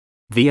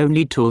the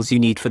only tools you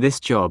need for this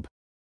job.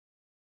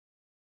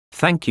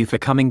 Thank you for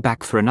coming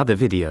back for another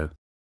video.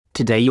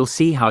 Today you'll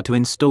see how to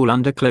install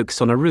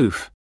undercloaks on a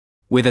roof,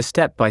 with a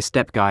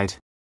step-by-step guide.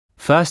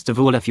 First of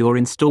all, if you're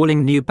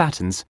installing new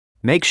battens,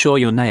 make sure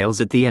your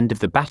nails at the end of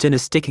the batten are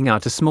sticking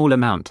out a small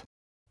amount.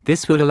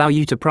 This will allow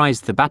you to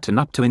prise the batten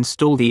up to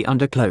install the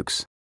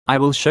undercloaks. I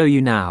will show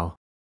you now.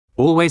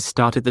 Always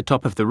start at the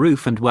top of the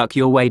roof and work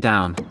your way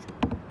down.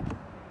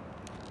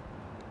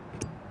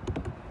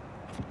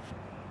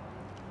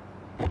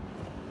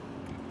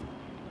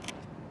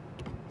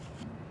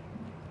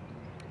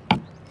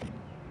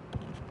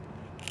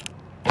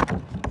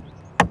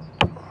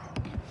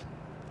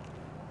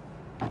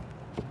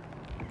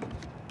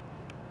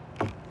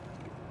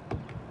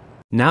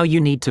 Now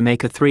you need to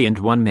make a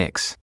 3-in-1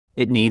 mix.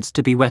 It needs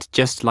to be wet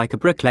just like a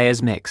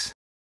bricklayer's mix.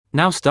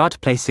 Now start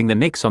placing the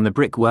mix on the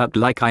brickwork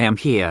like I am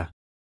here.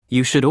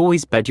 You should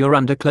always bed your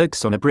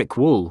undercloaks on a brick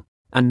wall,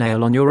 and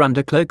nail on your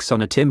undercloaks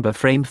on a timber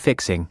frame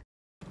fixing.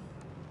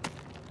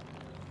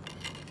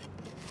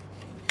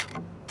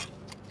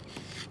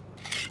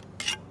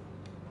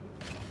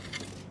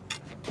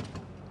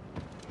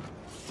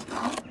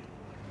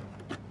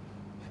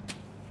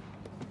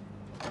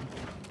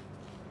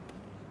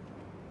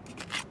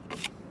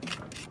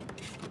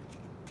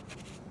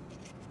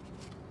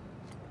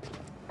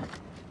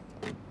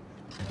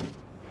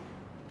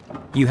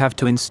 You have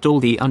to install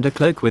the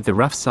undercloak with the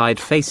rough side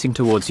facing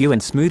towards you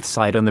and smooth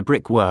side on the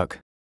brickwork.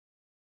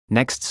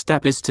 Next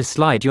step is to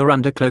slide your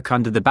undercloak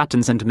under the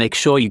battens and make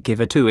sure you give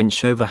a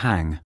 2-inch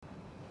overhang.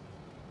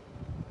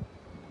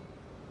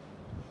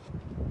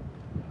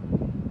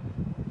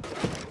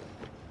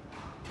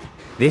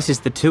 This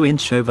is the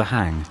 2-inch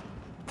overhang.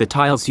 The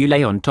tiles you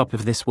lay on top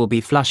of this will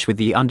be flush with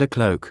the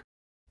undercloak.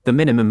 The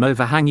minimum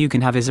overhang you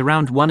can have is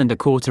around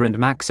 1¼ and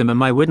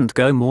maximum I wouldn't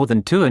go more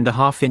than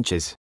 2½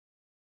 inches.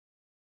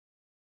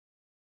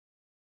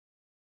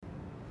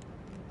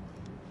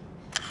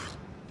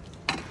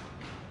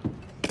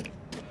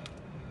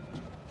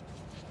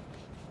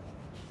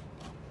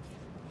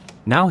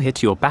 Now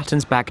hit your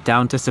battens back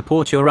down to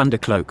support your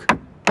undercloak.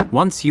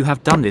 Once you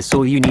have done this,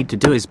 all you need to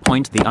do is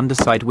point the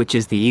underside, which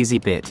is the easy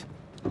bit.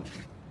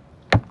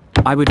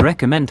 I would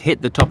recommend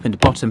hit the top and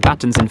bottom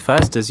battens in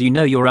first, as you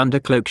know your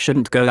undercloak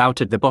shouldn't go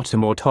out at the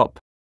bottom or top.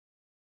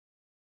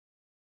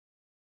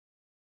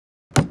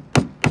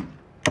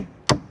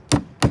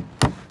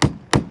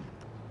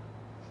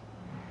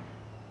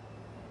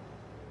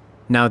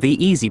 Now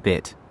the easy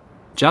bit.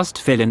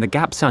 Just fill in the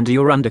gaps under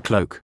your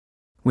undercloak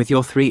with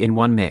your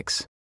 3-in-1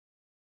 mix.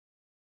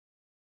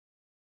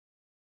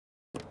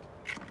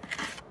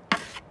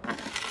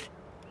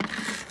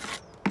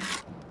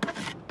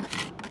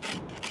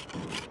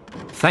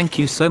 Thank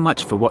you so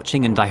much for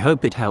watching, and I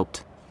hope it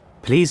helped.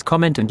 Please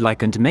comment and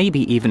like, and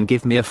maybe even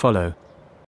give me a follow.